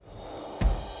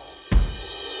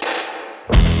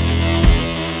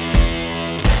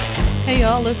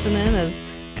y'all listen in as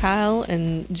Kyle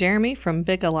and Jeremy from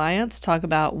BIC Alliance talk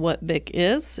about what BIC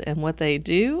is and what they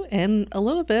do, and a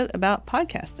little bit about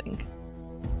podcasting.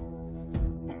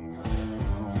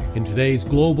 In today's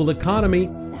global economy,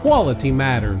 quality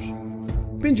matters.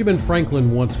 Benjamin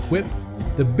Franklin once quipped,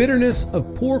 "The bitterness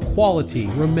of poor quality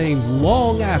remains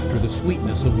long after the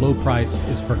sweetness of low price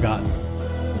is forgotten."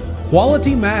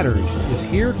 Quality Matters is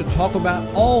here to talk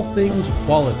about all things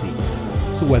quality.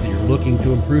 So whether you're looking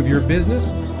to improve your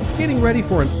business, getting ready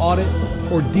for an audit,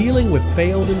 or dealing with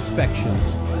failed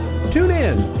inspections, tune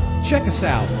in, check us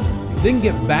out, then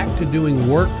get back to doing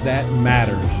work that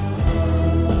matters.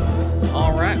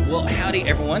 All right. Well, howdy,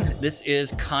 everyone. This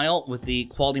is Kyle with the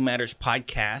Quality Matters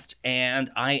podcast,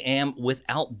 and I am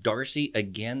without Darcy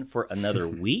again for another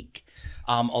week.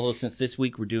 Although since this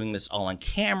week we're doing this all on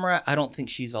camera, I don't think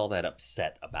she's all that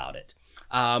upset about it.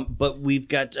 But we've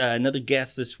got another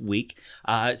guest this week.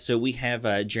 So we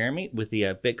have Jeremy with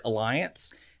the BIC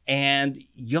Alliance. And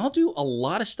y'all do a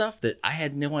lot of stuff that I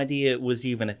had no idea was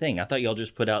even a thing. I thought y'all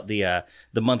just put out the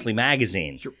monthly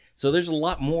magazine. Sure. So there's a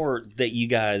lot more that you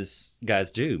guys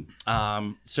do.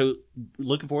 So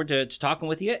looking forward to talking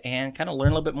with you and kind of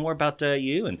learn a little bit more about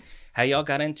you and how y'all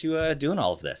got into doing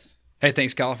all of this. Hey,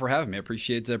 thanks, Kyle, for having me. I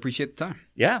appreciate the time.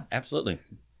 Yeah, absolutely.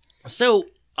 So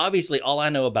obviously, all I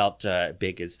know about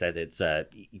BIC is that it's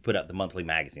you put out the monthly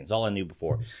magazines. All I knew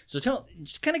before. So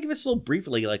just kind of give us a little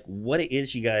briefly, like what it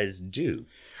is you guys do.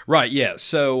 Right, yeah.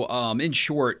 So in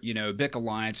short, BIC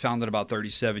Alliance, founded about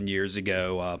 37 years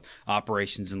ago,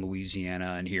 operations in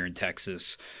Louisiana and here in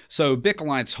Texas. So BIC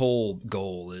Alliance's whole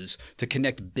goal is to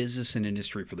connect business and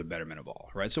industry for the betterment of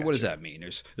all, right? So What does that mean?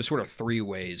 There's sort of three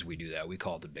ways we do that. We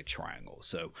call it the BIC Triangle.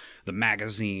 So the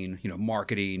magazine,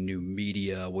 marketing, new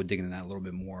media, we'll dig into that a little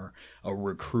bit more,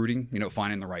 recruiting,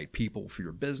 finding the right people for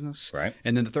your business. Right.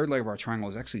 And then the third leg of our triangle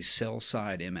is actually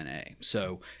sell-side M&A.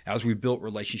 So as we built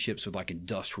relationships with like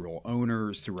industrial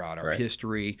owners throughout our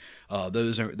history.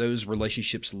 Those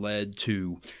relationships led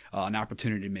to an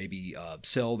opportunity to maybe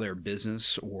sell their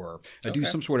business or do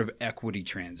some sort of equity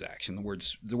transaction.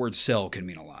 The word sell can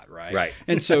mean a lot, right? Right.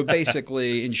 And so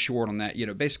basically, in short on that,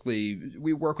 basically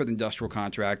we work with industrial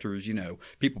contractors,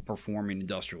 people performing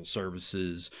industrial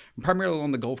services, primarily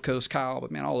on the Gulf Coast, Kyle, but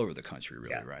man, all over the country,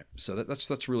 really, right? So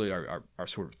that's really our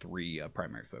sort of three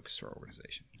primary focus for our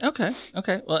organization.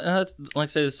 Okay. Well, like I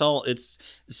said, it's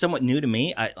somewhat new to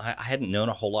me. I hadn't known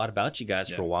a whole lot about you guys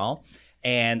for a while,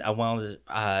 and I wound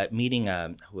up meeting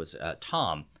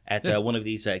Tom at one of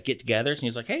these get-togethers, and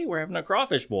he's like, "Hey, we're having a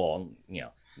crawfish boil," and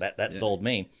that sold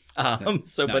me.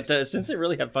 Nice. But since I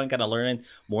really had fun kind of learning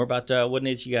more about what it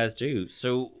is you guys do,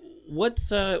 so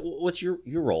what's your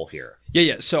role here?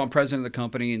 Yeah. So I'm president of the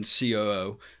company and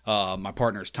COO. My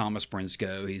partner is Thomas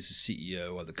Brinsco. He's the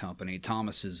CEO of the company.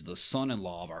 Thomas is the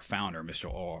son-in-law of our founder, Mr.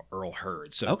 Earl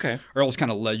Hurd. So Earl's kind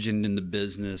of legend in the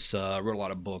business. Wrote a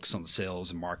lot of books on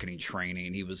sales and marketing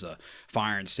training. He was a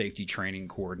fire and safety training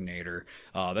coordinator.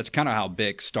 That's kind of how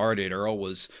BIC started. Earl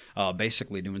was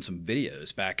basically doing some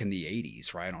videos back in the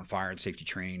 80s, right, on fire and safety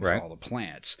training for all the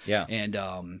plants. Yeah. And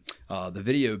the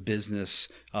video business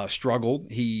struggled.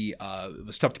 It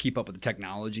was tough to keep up with the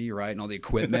technology, right, and all the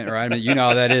equipment, right? I mean, you know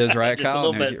how that is, right, Just Kyle? A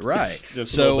little bit. Right.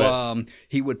 So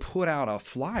he would put out a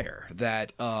flyer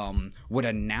that would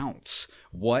announce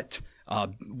what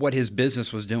his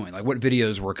business was doing, like what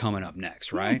videos were coming up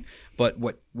next, right? But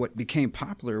what became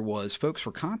popular was folks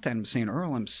were contacting him saying,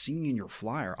 "Earl, I'm seeing in your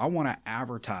flyer, I want to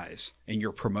advertise in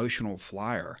your promotional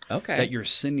flyer that you're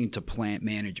sending to plant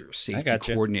managers, safety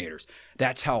coordinators."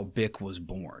 That's how BIC was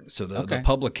born. So the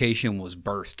publication was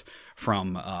birthed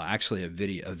from actually a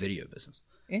video business.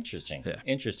 Interesting. Yeah.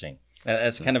 Interesting.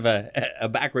 That's kind of a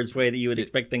backwards way that you would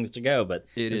expect things to go, but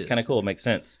it's kind of cool. It makes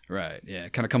sense. Right. Yeah.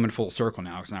 Kind of coming full circle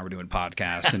now because now we're doing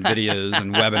podcasts and videos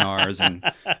and webinars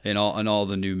and all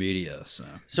the new media.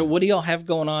 So what do y'all have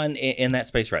going on in that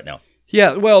space right now?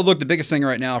 Yeah, well, look, the biggest thing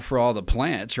right now for all the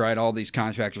plants, right, all these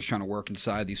contractors trying to work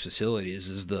inside these facilities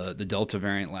is the Delta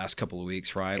variant last couple of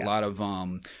weeks, right? Yeah. A lot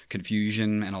of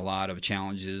confusion and a lot of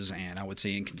challenges and I would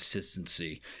say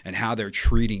inconsistency in how they're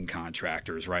treating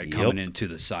contractors, right, coming into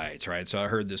the sites, right? So I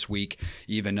heard this week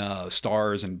even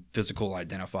stars and physical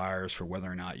identifiers for whether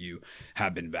or not you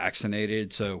have been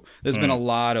vaccinated. So there's been a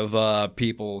lot of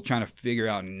people trying to figure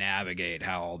out and navigate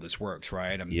how all this works,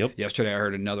 right? Yesterday I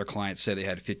heard another client say they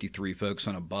had 53 folks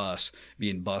on a bus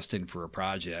being busted for a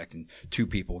project, and 2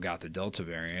 people got the Delta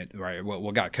variant, right?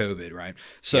 Well, got COVID, right?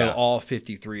 So all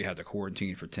 53 had to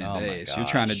quarantine for 10 days. You're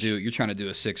trying to do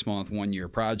a 6-month, 1-year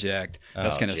project.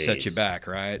 That's going to set you back,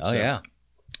 right?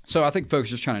 So I think folks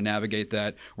are just trying to navigate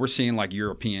that. We're seeing like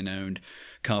European-owned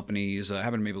companies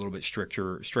having maybe a little bit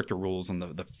stricter rules on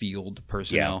the field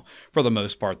personnel. Yeah. For the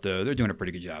most part, though, they're doing a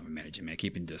pretty good job of managing,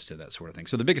 keeping distance, that sort of thing.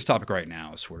 So the biggest topic right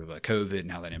now is sort of COVID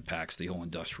and how that impacts the whole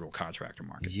industrial contractor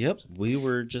market. Yep. We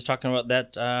were just talking about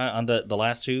that on the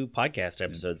last 2 podcast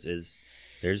episodes. Is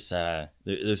there's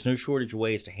no shortage of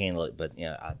ways to handle it, but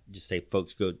I just say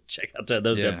folks go check out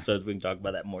those episodes. We can talk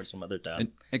about that more some other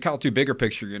time. And Kyle, too, bigger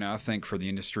picture, I think for the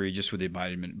industry, just with the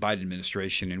Biden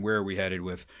administration and where are we headed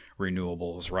with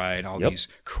renewables, right? All these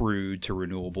crude to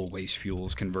renewable waste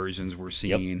fuels conversions we're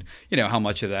seeing. How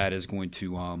much of that is going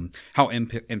to, how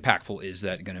impactful is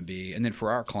that going to be? And then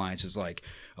for our clients, is like,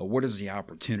 what is the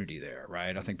opportunity there,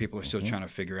 right? I think people are still trying to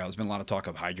figure out. There's been a lot of talk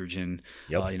of hydrogen,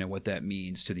 what that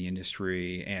means to the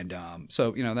industry, and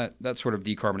so that sort of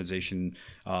decarbonization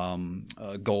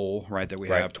goal, right, that we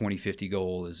have, 2050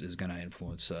 goal is going to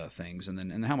influence things,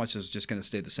 and how much is just going to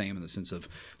stay the same in the sense of,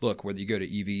 look, whether you go to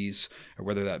EVs or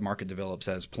whether that market develops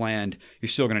as planned, you're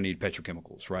still going to need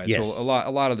petrochemicals, right? Yes. So a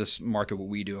lot of this market, what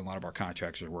we do, and a lot of our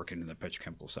contractors are working in the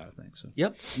petrochemical side of things. So.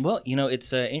 Yep. Well,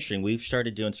 it's interesting. We've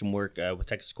started doing some work with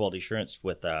Texas Quality Assurance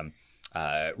with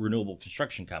renewable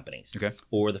construction companies,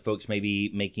 or the folks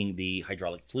maybe making the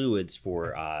hydraulic fluids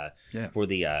for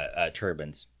the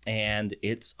turbines, and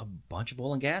it's a bunch of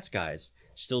oil and gas guys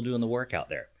still doing the work out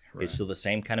there. Right. It's still the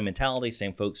same kind of mentality,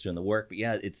 same folks doing the work, but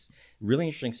it's really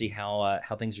interesting to see how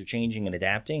things are changing and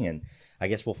adapting, and I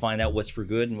guess we'll find out what's for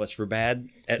good and what's for bad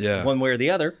one way or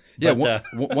the other. Yeah, but,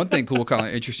 one thing cool, kind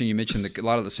of interesting, you mentioned a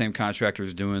lot of the same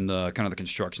contractors doing the kind of the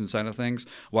construction side of things.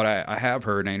 What I have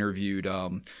heard, I interviewed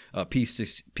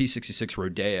P66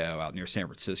 Rodeo out near San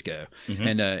Francisco. Mm-hmm.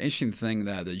 And interesting thing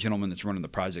that the gentleman that's running the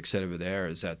project said over there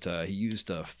is that he used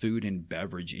a food and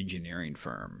beverage engineering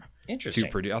firm. Interesting. To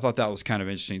produce. I thought that was kind of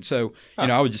interesting. So,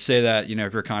 I would just say that, if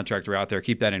you're a contractor out there,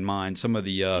 keep that in mind. Some of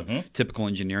the typical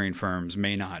engineering firms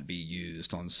may not be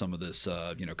used on some of this,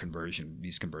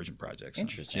 these conversion projects.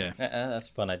 Interesting. Yeah. That's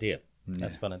a fun idea.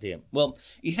 That's a fun idea. Well,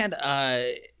 you had,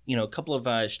 a couple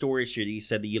of stories here that you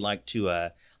said that you like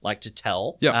to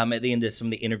tell at the end of some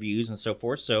of the interviews and so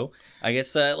forth. So I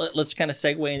guess let's kind of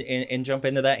segue and jump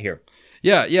into that here.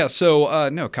 Yeah. So,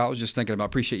 no, Kyle, I was just thinking about,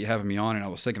 appreciate you having me on, and I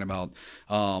was thinking about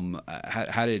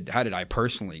how did I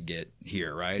personally get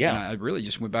here, right? Yeah. And I really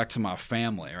just went back to my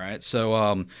family, right?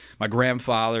 So, my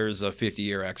grandfather is a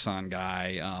 50-year Exxon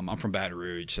guy. I'm from Baton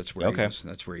Rouge.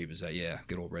 That's where he was at. Yeah,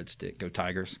 good old Red Stick. Go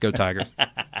Tigers. Go Tigers.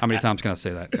 How many times can I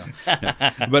say that?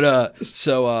 Yeah. But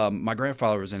so my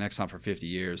grandfather was in Exxon for 50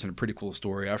 years, and a pretty cool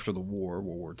story. After the war,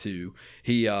 World War II,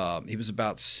 he was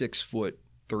about 6'3",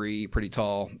 pretty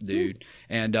tall dude.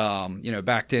 And,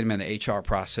 back then, man, the HR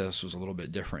process was a little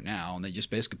bit different now. And they just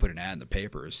basically put an ad in the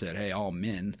paper and said, hey, all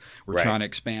men, we're trying to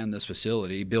expand this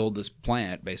facility, build this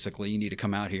plant. Basically, you need to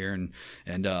come out here and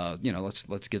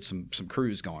let's get some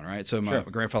crews going, right? So my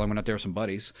grandfather went out there with some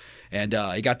buddies, and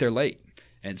he got there late.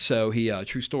 And so he,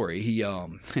 true story,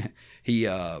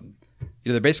 they're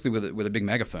basically with a big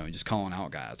megaphone just calling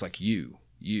out guys like you.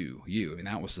 I mean,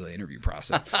 that was the interview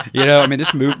process.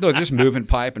 Just moving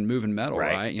pipe and moving metal,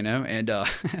 right? And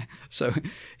so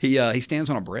he stands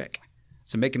on a brick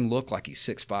to make him look like he's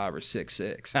 6'5" or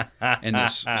 6'6". And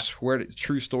this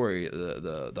true story,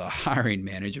 the hiring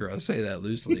manager, I say that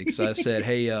loosely, because I said,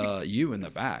 hey, you in the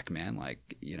back, man,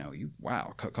 like,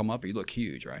 come up, you look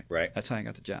huge, right? Right. That's how I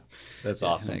got the job. That's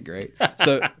awesome. Isn't that great?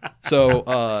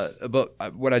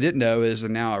 But what I didn't know is,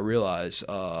 and now I realize,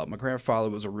 my grandfather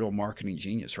was a real marketing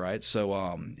genius, right?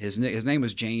 So his name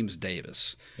was James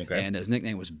Davis, and his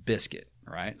nickname was Biscuit.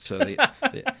 Right, so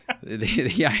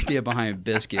the idea behind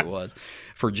Biscuit was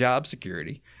for job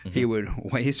security. Mm-hmm. He would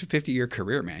waste a 50-year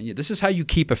career, man. This is how you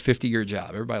keep a 50-year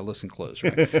job. Everybody listen close,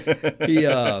 right?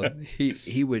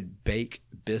 He would bake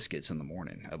biscuits in the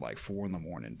morning at like 4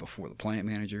 a.m. before the plant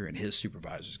manager and his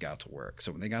supervisors got to work.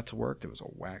 So when they got to work, there was a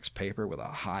wax paper with a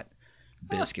hot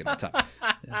biscuit on top.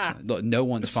 So no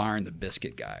one's firing the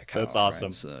biscuit guy, Kyle. That's awesome.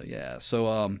 Right? So yeah.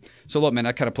 So look, man,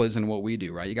 that kind of plays into what we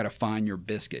do, right? You got to find your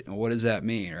biscuit. And what does that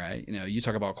mean, right? You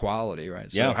talk about quality,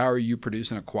 right? So how are you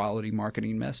producing a quality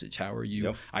marketing message? How are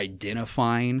you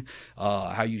identifying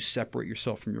how you separate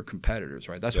yourself from your competitors,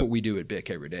 right? That's what we do at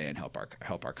BIC every day and help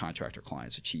our contractor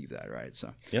clients achieve that, right?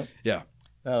 So yeah.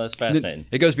 Oh, that's fascinating.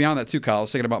 It goes beyond that too, Kyle. I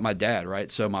was thinking about my dad, right?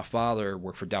 So my father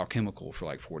worked for Dow Chemical for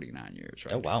like 49 years,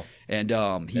 right? Oh, wow. And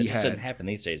that just doesn't happen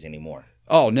these days anymore.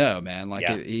 Oh no, man! Like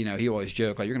Yeah. he always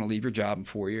joked like you're gonna leave your job in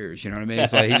 4 years. You know what I mean?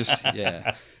 It's like he just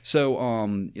yeah. So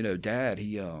Dad,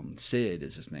 Sid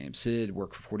is his name. Sid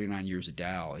worked for 49 years at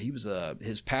Dow. He was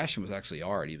his passion was actually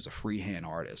art. He was a freehand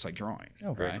artist, like drawing.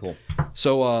 Oh, very cool.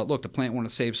 So look, the plant wanted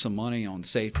to save some money on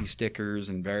safety stickers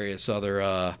and various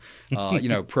other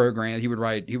programs.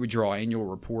 He would draw annual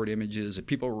report images. If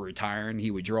people were retiring,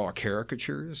 he would draw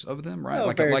caricatures of them. Right?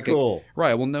 Oh, very cool.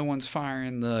 Right. Well, no one's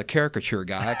firing the caricature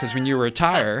guy because when you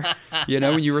retire, you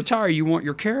want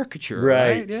your caricature.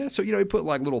 Right. Yeah. So he put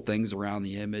like little things around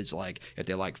the image. Like if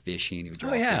they like fishing, he would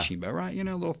draw a fishing boat, right?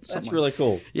 Little. That's really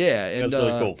cool. Yeah, and that's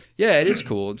really cool. Yeah, it is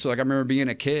cool. And so like I remember being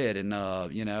a kid, and I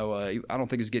don't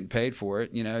think he was getting paid for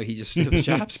it. It was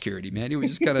job security, man. He would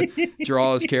just kind of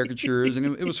draw his caricatures, and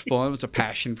it was fun. It was a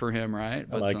passion for him, right?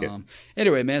 But, I like it.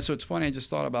 Anyway, man. So it's funny. I just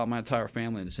thought about my entire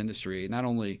family in this industry. Not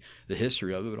only the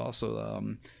history of it, but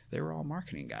also they were all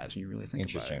marketing guys. When you really think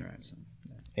about it, right? So,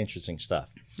 Interesting stuff.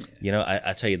 Yeah.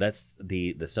 I tell you, that's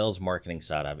the sales marketing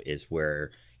side of it is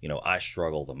where I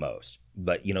struggle the most.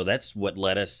 But that's what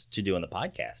led us to doing the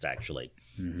podcast. Actually,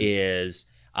 is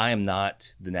I am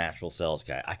not the natural sales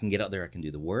guy. I can get out there, I can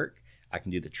do the work, I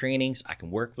can do the trainings, I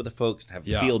can work with the folks and have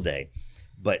a field day.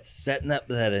 But setting up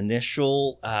that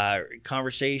initial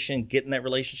conversation, getting that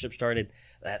relationship started,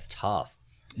 that's tough.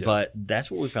 Yeah. But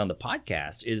that's what we found the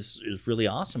podcast is really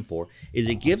awesome for, is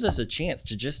it gives us a chance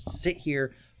to just sit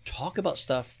here, talk about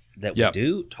stuff that we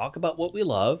do, talk about what we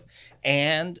love,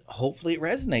 and hopefully it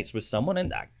resonates with someone.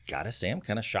 And I got to say, I'm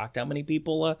kind of shocked how many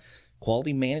people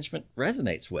quality management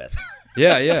resonates with.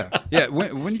 Yeah.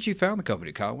 When did you found the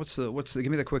company, Kyle? Give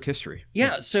me the quick history.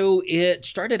 Yeah, so it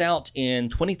started out in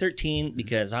 2013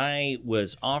 because I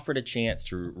was offered a chance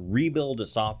to rebuild a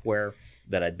software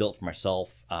that I built for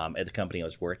myself at the company I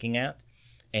was working at.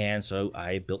 And so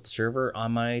I built the server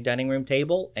on my dining room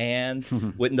table and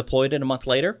went and deployed it a month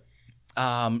later.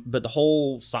 But the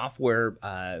whole software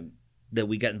that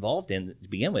we got involved in to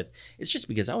begin with, it's just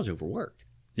because I was overworked.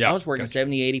 Yeah, I was working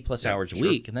 70, 80 plus hours a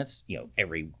week, and that's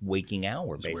every waking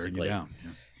hour basically. Down.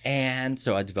 Yeah. And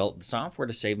so I developed the software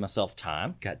to save myself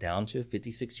time, got down to a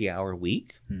 50, 60 hour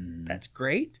week. That's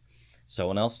great.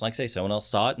 Someone else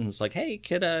saw it and was like, hey,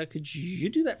 could you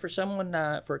do that for someone,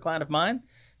 for a client of mine? I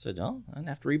said, no, I didn't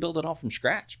have to rebuild it all from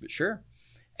scratch, but sure.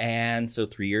 And so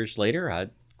 3 years later, I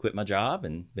quit my job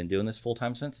and been doing this full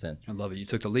time since then. I love it. You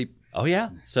took the leap. Oh, yeah.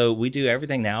 So we do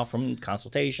everything now from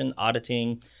consultation,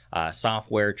 auditing,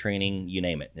 software, training, you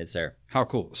name it. It's there. How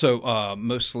cool. So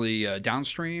mostly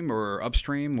downstream or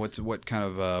upstream? What kind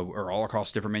of, or all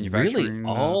across different manufacturing? Really,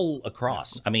 all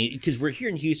across. I mean, because we're here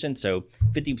in Houston, so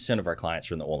 50% of our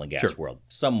clients are in the oil and gas world,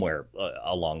 somewhere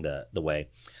along the way.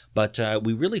 But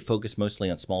we really focus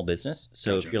mostly on small business.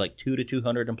 So if you're like 2 to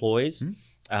 200 employees,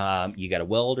 you got a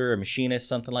welder, a machinist,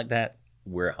 something like that,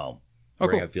 we're at home. We're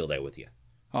going to have a field day with you.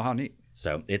 Oh, how neat.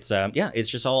 So it's it's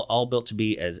just all built to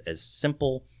be as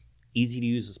simple, easy to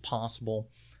use as possible.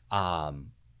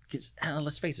 Because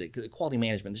let's face it, quality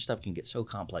management, this stuff can get so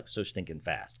complex, so stinking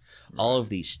fast. Right. All of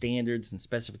these standards and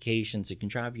specifications, it can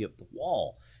drive you up the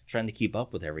wall trying to keep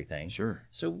up with everything. Sure.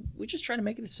 So we just try to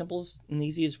make it as simple and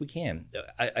easy as we can.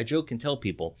 I joke and tell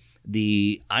people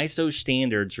the ISO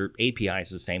standards or APIs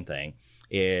is the same thing,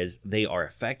 is they are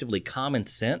effectively common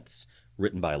sense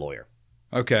written by a lawyer.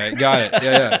 Okay, got it.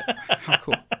 Yeah. How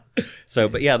cool. So,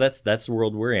 but yeah, that's the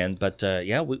world we're in. But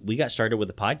we got started with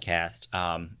the podcast.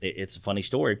 It's a funny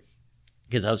story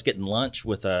because I was getting lunch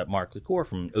with Mark LaCour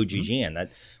from OGGN.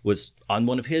 That was on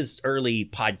one of his early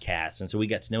podcasts, and so we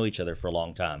got to know each other for a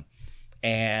long time.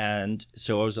 And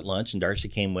so I was at lunch, and Darcy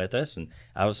came with us, and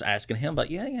I was asking him about,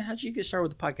 how'd you get started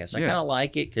with the podcast? I kind of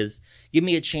like it because give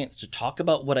me a chance to talk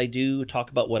about what I do,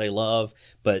 talk about what I love,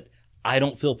 but I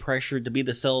don't feel pressured to be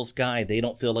the sales guy. They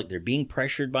don't feel like they're being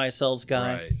pressured by a sales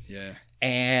guy. Right, yeah.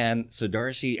 And so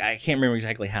Darcy, I can't remember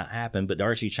exactly how it happened, but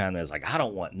Darcy chimed in and was like, I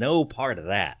don't want no part of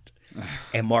that.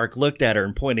 And Mark looked at her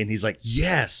and pointed, and he's like,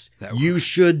 yes, you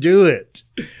should do it.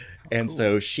 And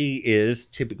so she is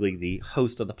typically the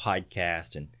host of the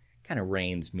podcast and kind of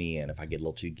reins me in if I get a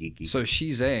little too geeky. So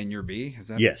she's A and you're B? Is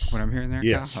that what I'm hearing there?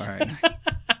 Yes. Kyle? All right.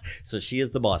 So she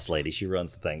is the boss lady. She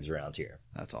runs the things around here.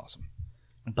 That's awesome.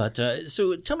 But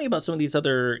so tell me about some of these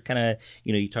other kind of,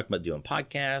 you talk about doing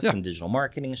podcasts and digital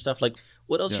marketing and stuff. Like,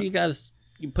 what else are you guys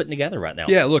putting together right now?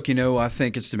 Yeah, look, I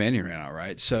think it's demanding right now,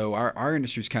 right? So our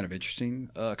industry is kind of interesting.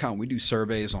 Colin, we do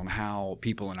surveys on how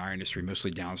people in our industry,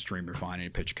 mostly downstream refining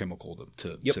and petrochemical,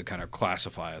 to kind of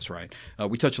classify us, right?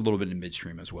 We touch a little bit in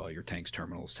midstream as well, your tanks,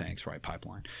 terminals, tanks, right,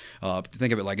 pipeline.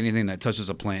 Think of it like anything that touches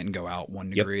a plant and go out 1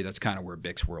 degree, that's kind of where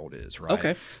BIC's world is, right?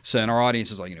 Okay. So in our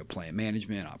audience is like, plant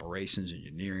management, operations,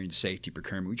 engineering, safety,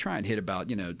 procurement. We try and hit about,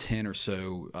 10 or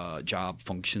so job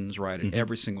functions, right, at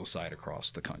every single site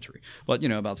across the country. But,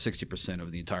 about 60%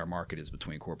 of the entire market is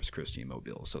between Corpus Christi and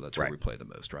Mobile, so that's where we play the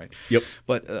most, right? Yep.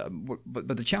 But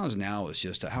the challenge now is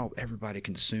just how everybody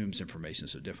consumes information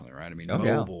so differently, right? I mean,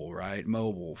 mobile, right?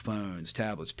 Mobile, phones,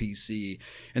 tablets, PC,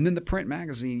 and then the print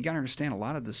magazine. You got to understand a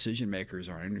lot of decision makers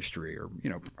in our industry are,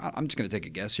 I'm just going to take a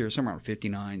guess here, somewhere around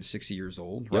 59, 60 years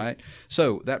old, right?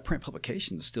 So that print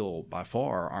publication is still by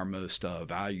far our most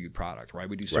valued product, right?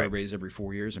 We do surveys every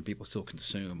 4 years, and people still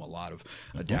consume a lot of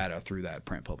data through that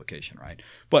print publication, right?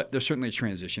 But there's certainly a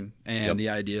transition, and the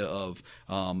idea of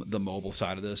the mobile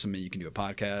side of this. I mean, you can do a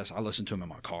podcast. I listen to them in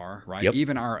my car, right?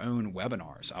 Even our own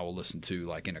webinars, I will listen to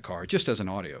like in a car, just as an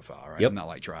audio file, right? I'm not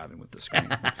like driving with the screen,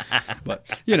 but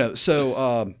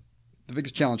so the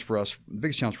biggest challenge for us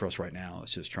right now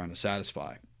is just trying to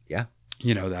satisfy.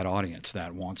 That audience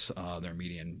that wants their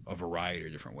media in a variety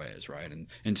of different ways, right? And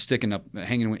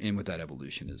hanging in with that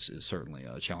evolution is certainly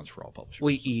a challenge for all publishers.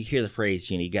 Well, you hear the phrase,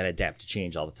 you got to adapt to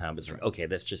change all the time. But okay,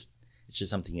 it's just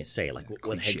something you say. Like, what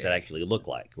the heck does that actually look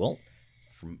like? Well,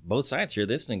 from both sides here,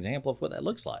 this is an example of what that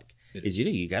looks like.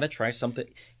 You got to try something,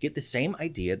 get the same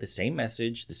idea, the same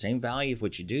message, the same value of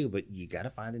what you do, but you got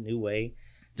to find a new way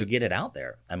to get it out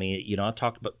there. I mean, I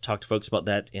talked to folks about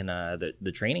that in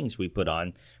the trainings we put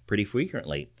on pretty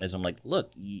frequently. As I'm like,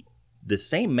 look, the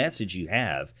same message you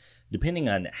have, depending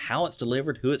on how it's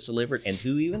delivered, who it's delivered, and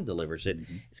who even delivers it,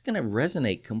 it's going to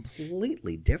resonate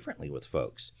completely differently with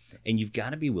folks. And you've got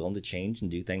to be willing to change and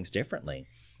do things differently.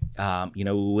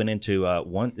 We went into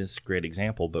this is a great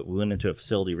example, but we went into a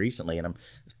facility recently, and I'm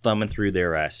thumbing through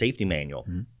their safety manual.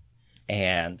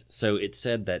 And so it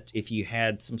said that if you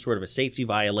had some sort of a safety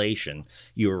violation,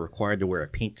 you were required to wear a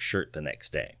pink shirt the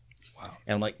next day. Wow.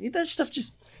 And I'm like, that stuff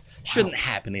just shouldn't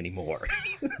happen anymore.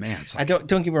 Man, it's like, don't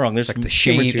get me wrong. There's like the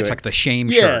shame. It's like the shame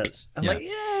shirt. Yes. I'm like,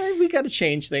 we got to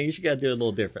change things. You got to do it a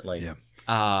little differently.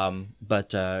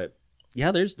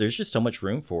 There's just so much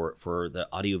room for the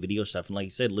audio video stuff. And like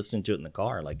you said, listening to it in the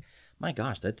car, like, my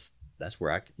gosh, that's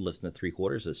where I could listen to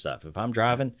 3/4 of this stuff. If I'm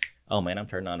driving, oh man, I'm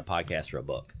turning on a podcast or a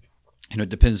book. It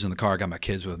depends on the car. I got my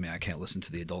kids with me. I can't listen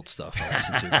to the adult stuff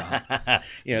I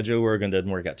listen to. Joe Rogan doesn't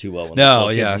work out too well when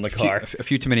kids in the car. A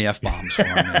few too many F-bombs for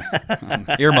him.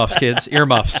 Earmuffs, kids.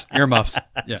 Earmuffs.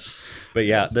 Yeah.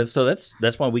 But so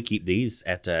that's why we keep these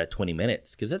at 20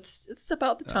 minutes, because it's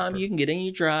about the time you can get in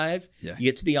your drive, you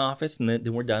get to the office, and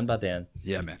then we're done by then.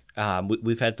 Yeah, man.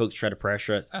 We've had folks try to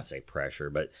pressure us. I'd say pressure,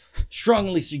 but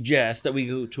strongly suggest that we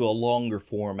go to a longer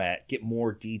format, get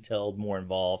more detailed, more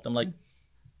involved. I'm like,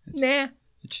 nah.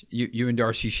 It's you and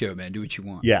Darcy's show, man. Do what you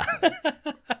want. Yeah.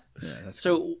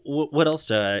 So what else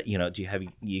do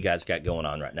you guys got going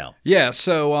on right now? Yeah.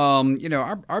 So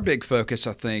our big focus,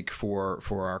 I think, for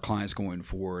our clients going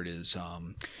forward is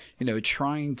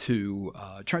trying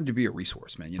to be a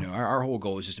resource, man. Our whole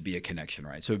goal is just to be a connection,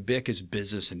 right? So BIC is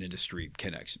business and industry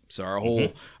connection. So our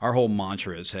whole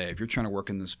mantra is, hey, if you're trying to work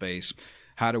in this space,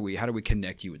 how do we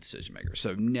connect you with decision makers?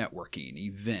 So networking,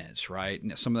 events, right?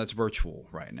 Some of that's virtual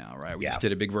right now, right? We just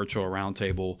did a big virtual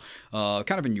roundtable,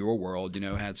 kind of in your world.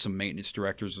 Had some maintenance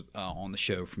directors on the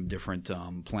show from different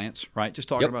plants, right? Just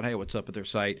talking about, hey, what's up at their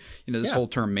site? This whole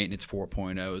term maintenance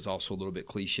 4.0 is also a little bit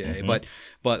cliche, but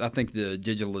I think the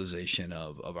digitalization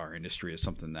of our industry is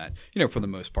something that for the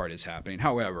most part is happening.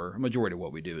 However, a majority of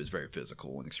what we do is very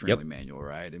physical and extremely manual,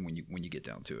 right? And when you get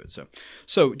down to it,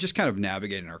 so just kind of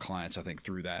navigating our clients, I think,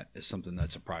 through that is something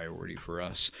that's a priority for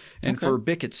us. And for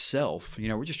BIC itself,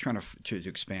 we're just trying to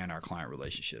expand our client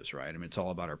relationships, right? I mean, it's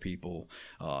all about our people.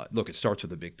 Look, it starts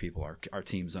with the big people. Our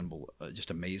team's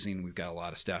just amazing. We've got a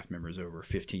lot of staff members over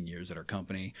 15 years at our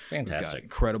company. Fantastic. We've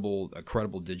got a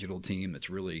credible digital team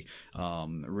that's really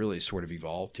sort of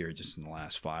evolved here just in the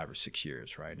last 5 or 6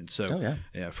 years, right? And so,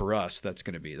 for us, that's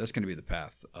going to be the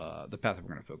path that we're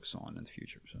going to focus on in the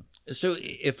future. So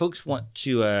if folks want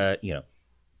to,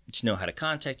 to know how to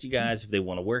contact you guys, if they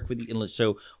want to work with you.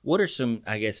 So what are some,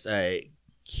 I guess,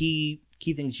 key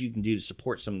key things you can do to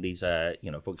support some of these,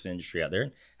 folks in the industry out there.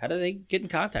 And how do they get in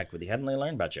contact with you? How do they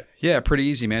learn about you? Yeah, pretty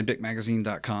easy, man.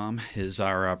 BICmagazine.com is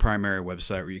our primary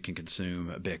website where you can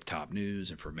consume BIC top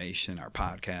news, information, our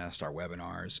podcast, our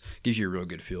webinars. Gives you a real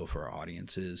good feel for our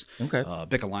audiences. Okay.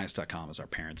 BICalliance.com is our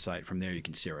parent site. From there, you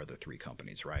can see our other 3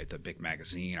 companies, right? The BIC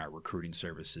Magazine, our recruiting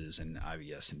services, and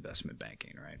IVS Investment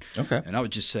Banking, right? Okay. And I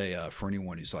would just say for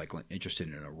anyone who's like interested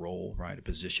in a role, right, a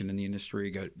position in the industry,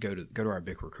 go to our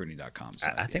BICrecruiting.com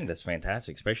site. I think that's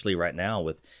fantastic, especially right now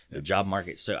with the job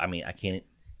market. So, I mean,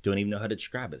 don't even know how to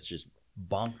describe it. It's just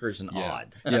bonkers and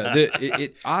odd. Yeah,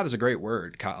 odd is a great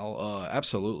word, Kyle.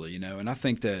 Absolutely, and I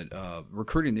think that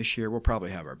recruiting this year, we'll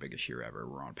probably have our biggest year ever.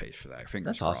 We're on pace for that.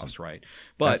 Fingers crossed, awesome. Right?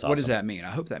 But That's what does awesome. that mean?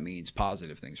 I hope that means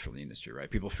positive things for the industry, right?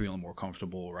 People feeling more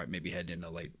comfortable, right? Maybe heading into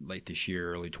late this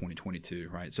year, early 2022,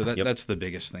 right? So that's the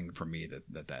biggest thing for me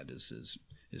that is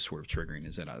sort of triggering,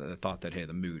 is that I thought that, hey,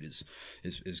 the mood is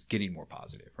getting more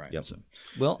positive, right? Yep.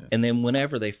 So, and then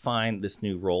whenever they find this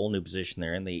new role, new position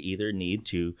they're in, they either need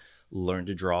to learn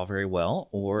to draw very well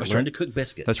or learn to cook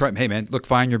biscuits. That's right. Hey, man, look,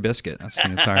 find your biscuit. That's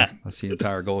the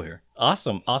entire goal here.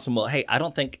 Awesome. Well, hey, I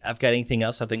don't think I've got anything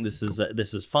else. I think this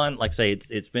is fun. Like I say,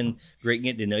 it's been great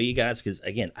getting to know you guys because,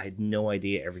 again, I had no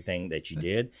idea everything that you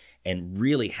did and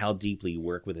really how deeply you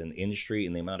work within the industry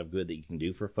and the amount of good that you can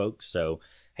do for folks. So,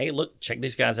 hey, look, check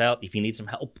these guys out. If you need some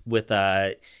help with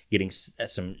getting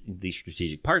some of these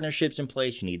strategic partnerships in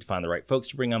place, you need to find the right folks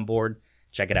to bring on board,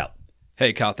 check it out.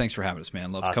 Hey, Kyle, thanks for having us,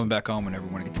 man. Love Awesome. coming back home whenever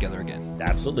we want to get together again.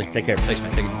 Absolutely. Take care. Thanks, man.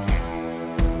 Take it home.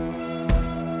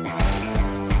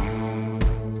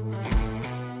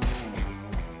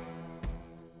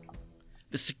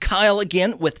 This is Kyle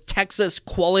again with Texas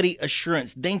Quality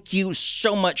Assurance. Thank you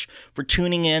so much for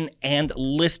tuning in and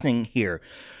listening here.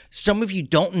 Some of you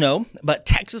don't know, but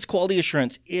Texas Quality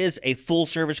Assurance is a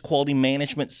full-service quality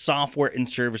management software and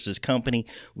services company.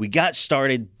 We got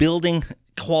started building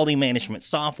quality management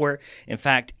software. In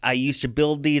fact, I used to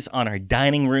build these on our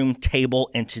dining room table,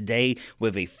 and today we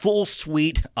have a full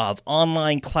suite of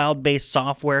online cloud-based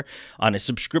software on a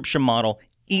subscription model.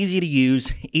 Easy to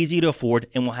use, easy to afford,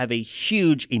 and will have a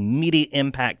huge immediate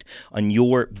impact on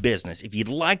your business. If you'd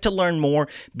like to learn more,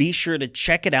 be sure to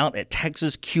check it out at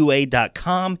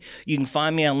texasqa.com. You can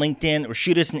find me on LinkedIn or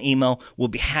shoot us an email. We'll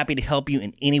be happy to help you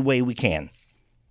in any way we can.